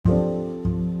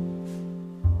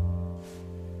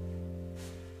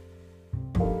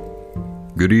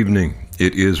Good evening.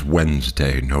 It is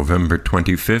Wednesday, November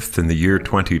 25th in the year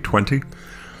 2020.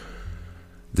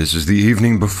 This is the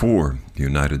evening before the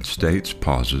United States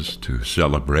pauses to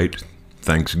celebrate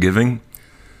Thanksgiving,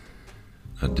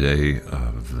 a day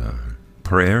of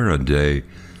prayer, a day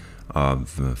of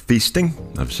feasting,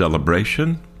 of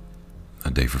celebration,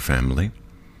 a day for family.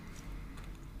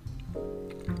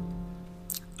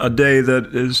 A day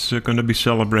that is going to be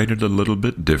celebrated a little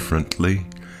bit differently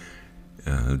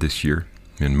this year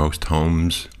in most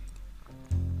homes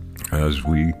as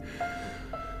we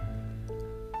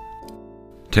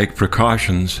take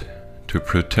precautions to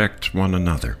protect one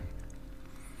another.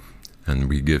 And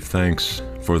we give thanks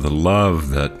for the love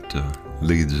that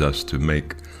leads us to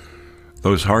make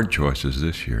those hard choices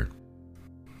this year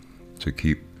to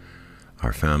keep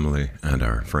our family and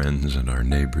our friends and our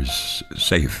neighbors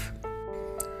safe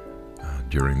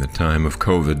during the time of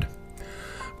COVID,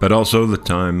 but also the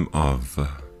time of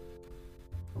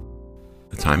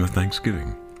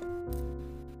Thanksgiving.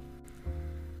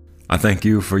 I thank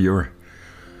you for your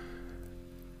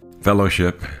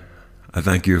fellowship. I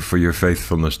thank you for your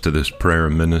faithfulness to this prayer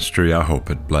ministry. I hope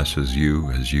it blesses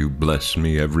you as you bless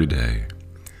me every day.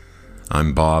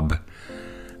 I'm Bob,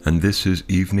 and this is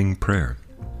Evening Prayer.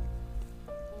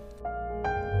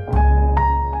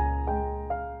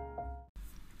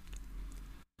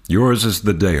 Yours is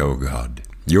the day, O God,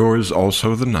 yours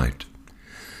also the night.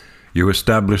 You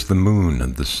established the moon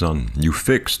and the sun. You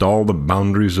fixed all the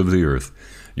boundaries of the earth.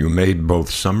 You made both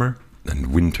summer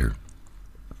and winter.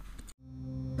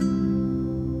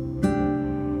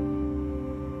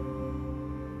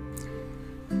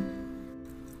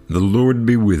 The Lord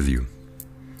be with you.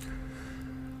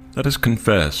 Let us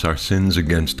confess our sins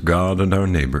against God and our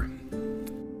neighbor.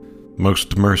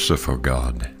 Most merciful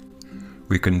God,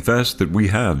 we confess that we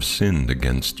have sinned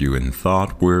against you in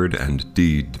thought, word, and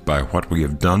deed, by what we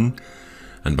have done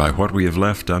and by what we have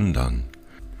left undone.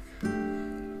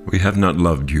 We have not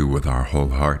loved you with our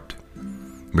whole heart.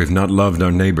 We have not loved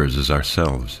our neighbors as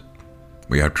ourselves.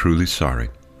 We are truly sorry,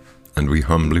 and we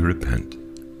humbly repent.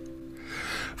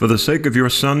 For the sake of your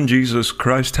Son, Jesus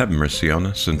Christ, have mercy on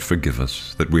us and forgive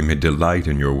us, that we may delight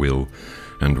in your will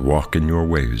and walk in your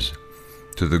ways,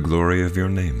 to the glory of your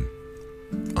name.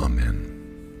 Amen.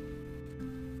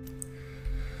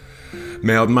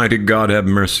 May Almighty God have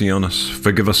mercy on us,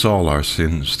 forgive us all our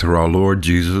sins, through our Lord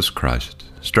Jesus Christ.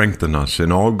 Strengthen us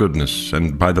in all goodness,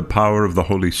 and by the power of the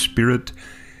Holy Spirit,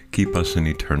 keep us in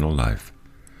eternal life.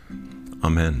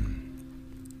 Amen.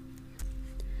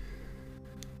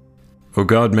 O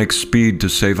God, make speed to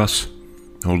save us.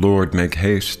 O Lord, make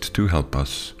haste to help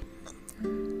us.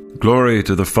 Glory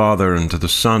to the Father, and to the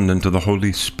Son, and to the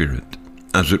Holy Spirit,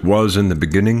 as it was in the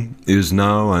beginning, is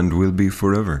now, and will be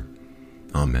forever.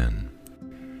 Amen.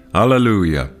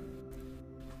 Alleluia.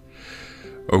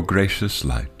 O gracious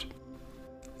light,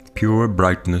 pure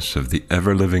brightness of the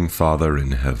ever-living Father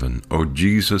in heaven, O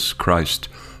Jesus Christ,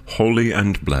 holy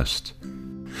and blessed,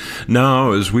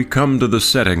 now as we come to the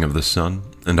setting of the sun,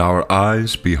 and our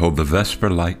eyes behold the vesper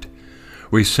light,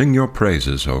 we sing your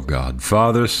praises, O God,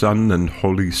 Father, Son, and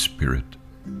Holy Spirit.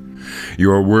 You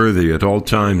are worthy at all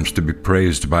times to be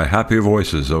praised by happy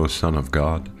voices, O Son of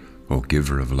God, O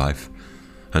Giver of life,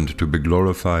 and to be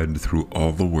glorified through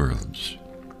all the worlds.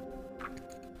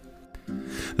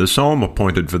 The psalm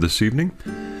appointed for this evening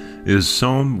is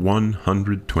Psalm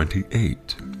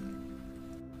 128.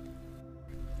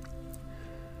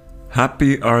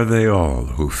 Happy are they all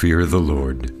who fear the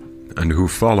Lord, and who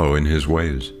follow in his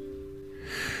ways.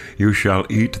 You shall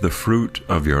eat the fruit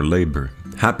of your labor.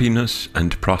 Happiness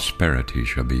and prosperity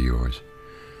shall be yours.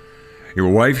 Your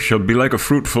wife shall be like a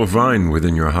fruitful vine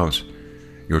within your house,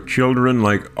 your children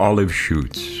like olive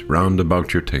shoots round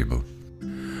about your table.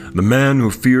 The man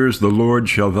who fears the Lord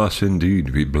shall thus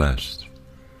indeed be blessed.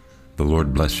 The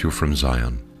Lord bless you from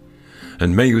Zion,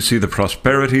 and may you see the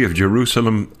prosperity of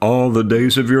Jerusalem all the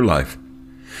days of your life.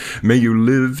 May you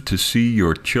live to see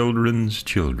your children's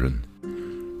children.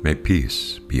 May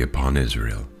peace be upon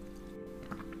Israel.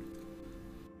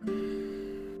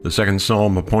 The second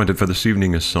psalm appointed for this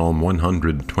evening is Psalm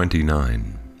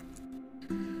 129.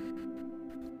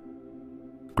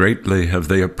 Greatly have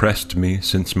they oppressed me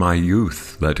since my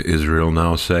youth, let Israel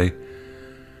now say.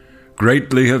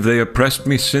 Greatly have they oppressed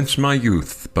me since my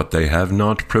youth, but they have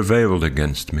not prevailed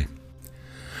against me.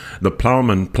 The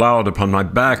plowmen plowed upon my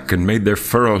back and made their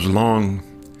furrows long.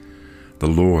 The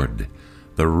Lord,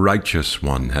 the righteous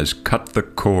one, has cut the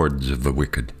cords of the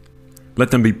wicked.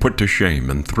 Let them be put to shame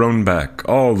and thrown back,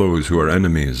 all those who are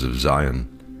enemies of Zion.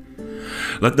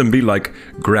 Let them be like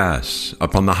grass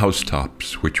upon the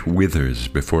housetops, which withers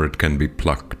before it can be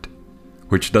plucked,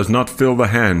 which does not fill the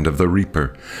hand of the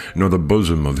reaper, nor the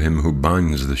bosom of him who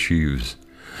binds the sheaves,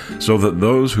 so that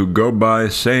those who go by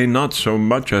say not so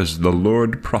much as, "The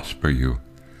Lord prosper you."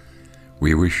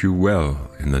 We wish you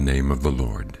well in the name of the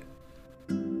Lord.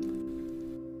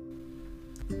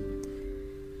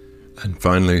 And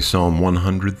finally, Psalm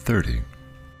 130.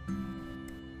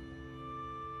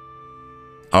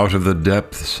 Out of the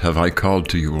depths have I called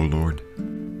to you, O Lord.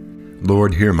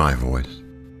 Lord, hear my voice.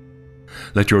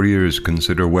 Let your ears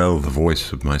consider well the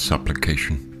voice of my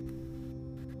supplication.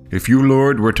 If you,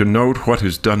 Lord, were to note what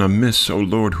is done amiss, O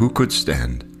Lord, who could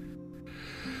stand?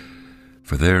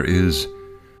 For there is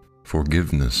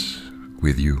forgiveness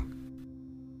with you.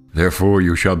 Therefore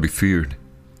you shall be feared.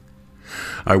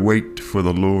 I wait for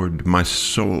the Lord, my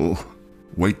soul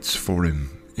waits for him.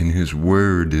 In his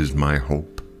word is my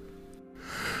hope.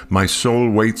 My soul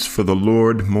waits for the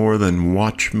Lord more than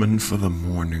watchmen for the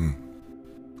morning.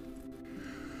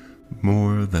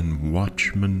 More than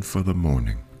watchmen for the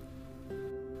morning.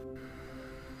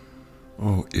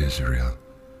 O Israel,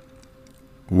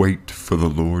 wait for the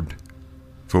Lord,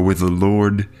 for with the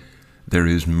Lord there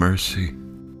is mercy.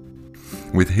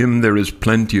 With him there is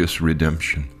plenteous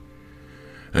redemption,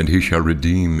 and he shall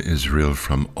redeem Israel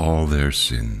from all their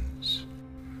sins.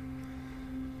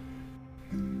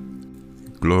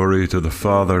 Glory to the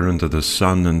Father, and to the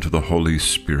Son, and to the Holy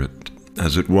Spirit,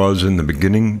 as it was in the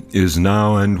beginning, is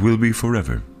now, and will be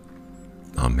forever.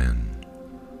 Amen.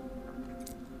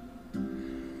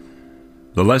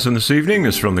 The lesson this evening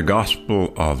is from the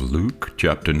Gospel of Luke,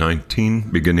 chapter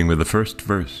 19, beginning with the first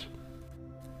verse.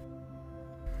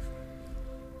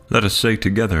 Let us say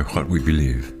together what we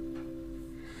believe.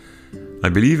 I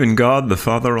believe in God, the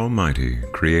Father Almighty,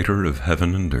 creator of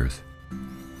heaven and earth.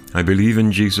 I believe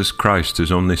in Jesus Christ,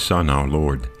 his only Son, our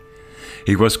Lord.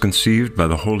 He was conceived by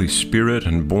the Holy Spirit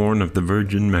and born of the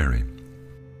Virgin Mary.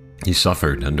 He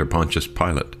suffered under Pontius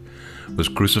Pilate, was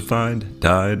crucified,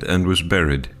 died, and was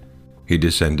buried. He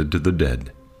descended to the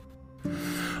dead.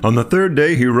 On the third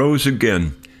day he rose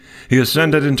again. He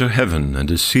ascended into heaven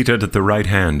and is seated at the right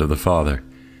hand of the Father.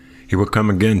 He will come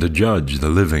again to judge the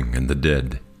living and the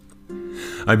dead.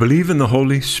 I believe in the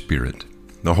Holy Spirit,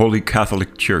 the Holy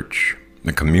Catholic Church,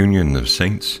 the communion of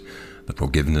saints, the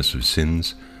forgiveness of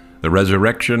sins, the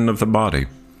resurrection of the body,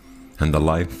 and the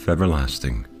life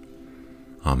everlasting.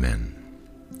 Amen.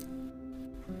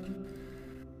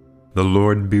 The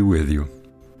Lord be with you.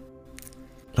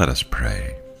 Let us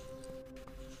pray.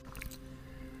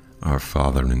 Our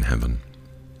Father in heaven,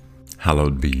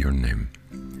 hallowed be your name.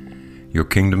 Your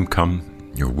kingdom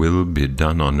come, your will be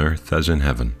done on earth as in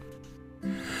heaven.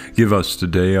 Give us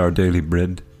today our daily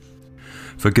bread.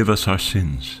 Forgive us our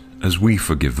sins, as we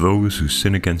forgive those who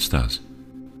sin against us.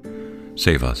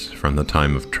 Save us from the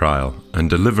time of trial, and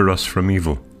deliver us from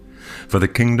evil. For the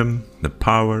kingdom, the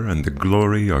power, and the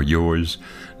glory are yours,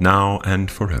 now and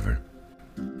forever.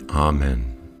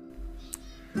 Amen.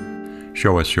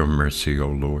 Show us your mercy, O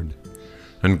Lord,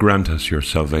 and grant us your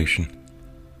salvation.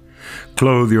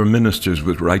 Clothe your ministers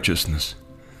with righteousness.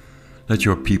 Let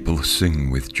your people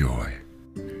sing with joy.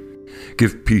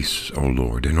 Give peace, O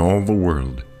Lord, in all the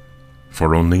world,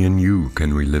 for only in you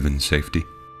can we live in safety.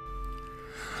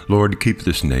 Lord, keep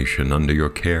this nation under your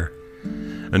care,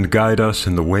 and guide us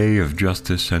in the way of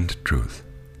justice and truth.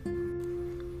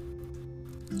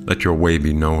 Let your way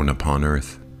be known upon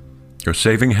earth, your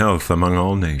saving health among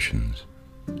all nations.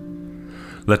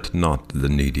 Let not the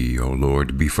needy, O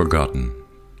Lord, be forgotten,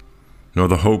 nor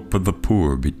the hope of the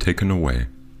poor be taken away.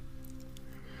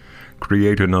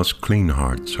 Create in us clean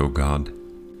hearts, O God,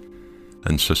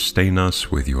 and sustain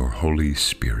us with your Holy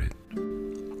Spirit.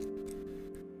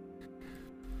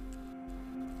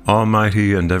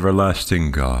 Almighty and everlasting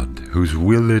God, whose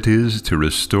will it is to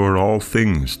restore all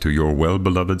things to your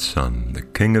well-beloved Son, the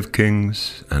King of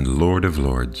kings and Lord of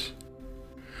lords,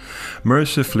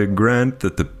 mercifully grant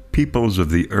that the peoples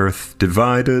of the earth,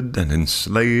 divided and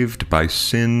enslaved by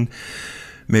sin,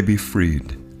 may be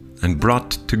freed and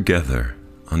brought together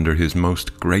under his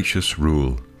most gracious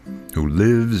rule, who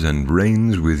lives and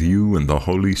reigns with you and the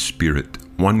Holy Spirit,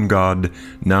 one God,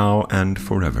 now and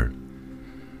forever.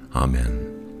 Amen.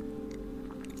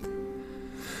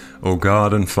 O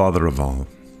God and Father of all,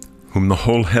 whom the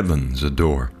whole heavens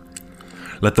adore,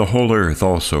 let the whole earth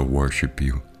also worship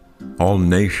you. All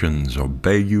nations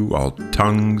obey you, all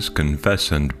tongues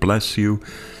confess and bless you,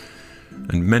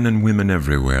 and men and women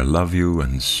everywhere love you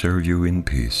and serve you in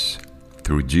peace.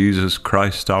 Through Jesus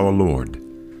Christ our Lord.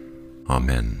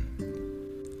 Amen.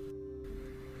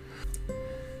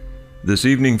 This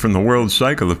evening from the World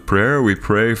Cycle of Prayer, we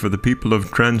pray for the people of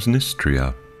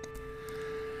Transnistria.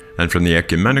 And from the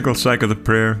Ecumenical Cycle of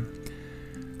Prayer,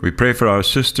 We pray for our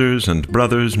sisters and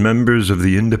brothers, members of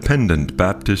the Independent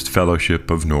Baptist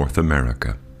Fellowship of North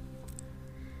America.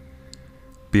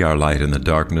 Be our light in the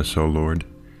darkness, O Lord,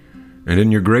 and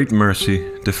in your great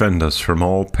mercy defend us from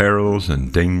all perils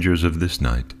and dangers of this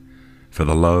night, for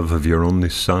the love of your only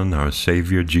Son, our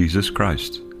Savior, Jesus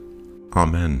Christ.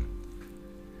 Amen.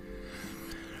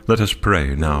 Let us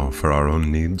pray now for our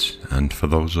own needs and for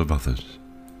those of others.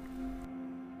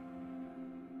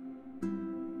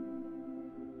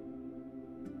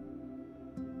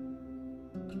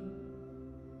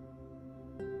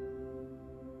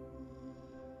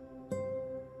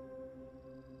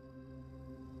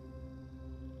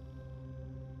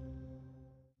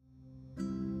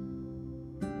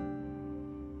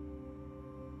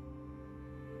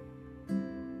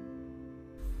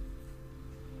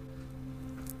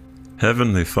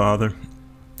 Heavenly Father,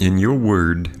 in your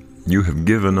word you have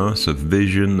given us a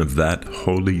vision of that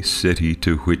holy city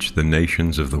to which the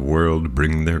nations of the world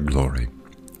bring their glory.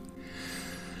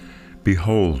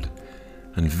 Behold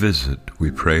and visit, we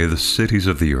pray, the cities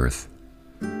of the earth.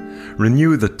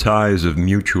 Renew the ties of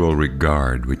mutual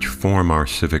regard which form our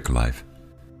civic life.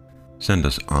 Send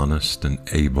us honest and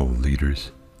able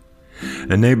leaders.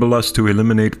 Enable us to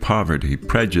eliminate poverty,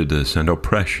 prejudice, and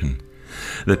oppression,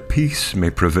 that peace may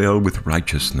prevail with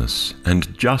righteousness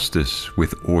and justice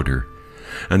with order,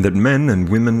 and that men and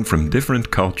women from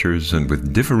different cultures and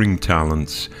with differing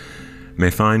talents may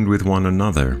find with one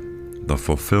another the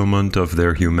fulfillment of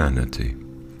their humanity.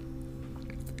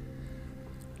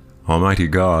 Almighty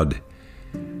God,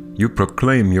 you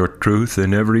proclaim your truth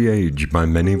in every age by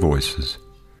many voices.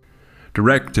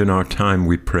 Direct in our time,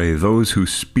 we pray, those who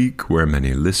speak where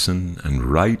many listen and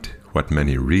write what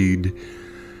many read,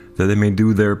 that they may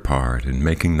do their part in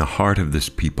making the heart of this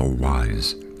people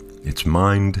wise, its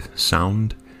mind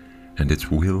sound, and its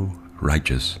will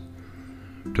righteous,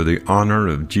 to the honor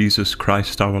of Jesus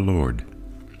Christ our Lord.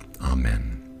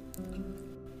 Amen.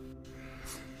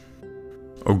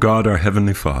 O God, our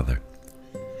Heavenly Father,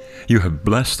 you have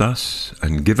blessed us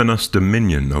and given us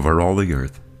dominion over all the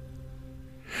earth.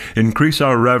 Increase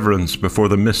our reverence before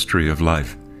the mystery of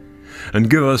life,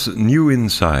 and give us new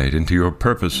insight into your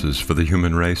purposes for the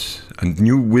human race, and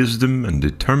new wisdom and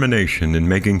determination in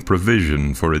making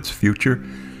provision for its future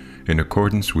in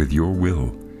accordance with your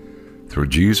will. Through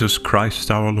Jesus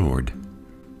Christ our Lord.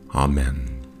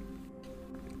 Amen.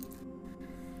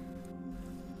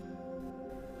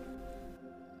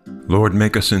 Lord,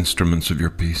 make us instruments of your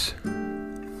peace.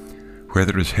 Where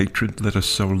there is hatred, let us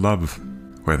sow love.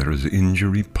 Where there is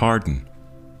injury, pardon.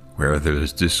 Where there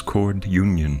is discord,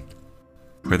 union.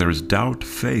 Where there is doubt,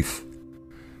 faith.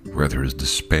 Where there is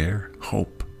despair,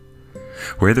 hope.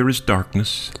 Where there is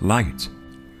darkness, light.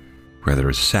 Where there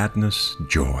is sadness,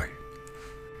 joy.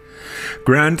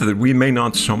 Grant that we may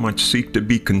not so much seek to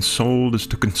be consoled as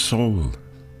to console,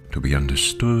 to be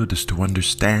understood as to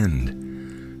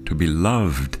understand, to be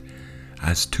loved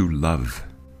as to love.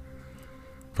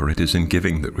 For it is in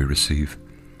giving that we receive.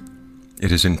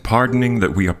 It is in pardoning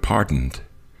that we are pardoned.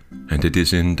 And it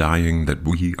is in dying that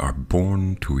we are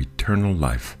born to eternal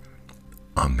life.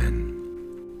 Amen.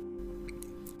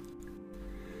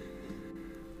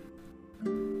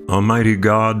 Almighty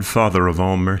God, Father of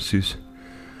all mercies,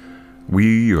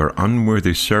 we, your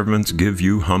unworthy servants, give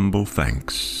you humble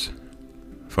thanks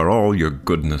for all your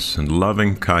goodness and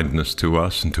loving kindness to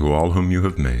us and to all whom you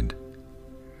have made.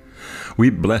 We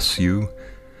bless you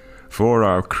for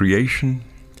our creation,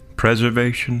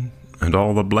 preservation, and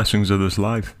all the blessings of this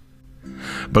life,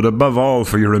 but above all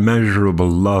for your immeasurable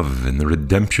love in the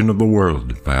redemption of the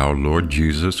world by our Lord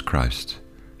Jesus Christ,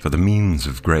 for the means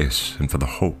of grace and for the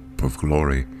hope of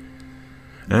glory.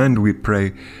 And we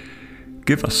pray,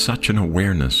 give us such an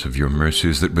awareness of your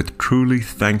mercies that with truly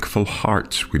thankful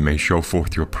hearts we may show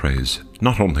forth your praise,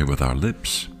 not only with our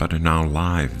lips, but in our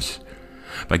lives,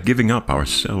 by giving up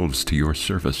ourselves to your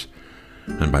service,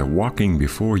 and by walking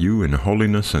before you in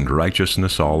holiness and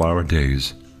righteousness all our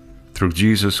days. Through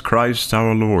Jesus Christ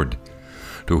our Lord,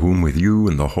 to whom with you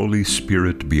and the Holy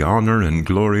Spirit be honor and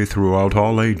glory throughout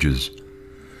all ages.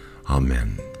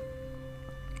 Amen.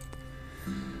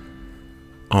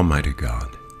 Almighty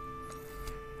God,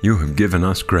 you have given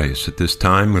us grace at this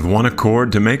time with one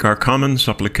accord to make our common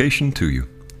supplication to you.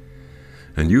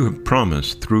 And you have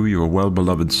promised through your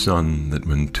well-beloved Son that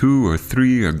when 2 or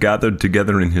 3 are gathered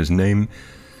together in his name,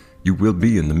 you will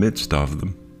be in the midst of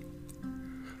them.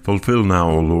 Fulfill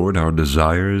now, O Lord, our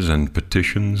desires and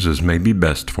petitions as may be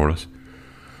best for us,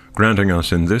 granting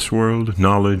us in this world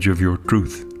knowledge of your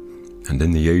truth, and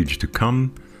in the age to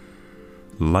come,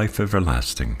 life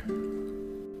everlasting.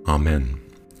 Amen.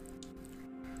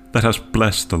 Let us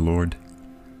bless the Lord.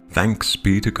 Thanks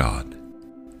be to God.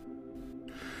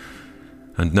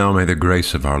 And now may the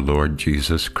grace of our Lord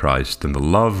Jesus Christ, and the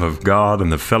love of God,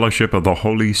 and the fellowship of the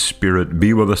Holy Spirit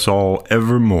be with us all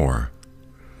evermore.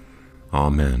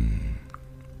 Amen.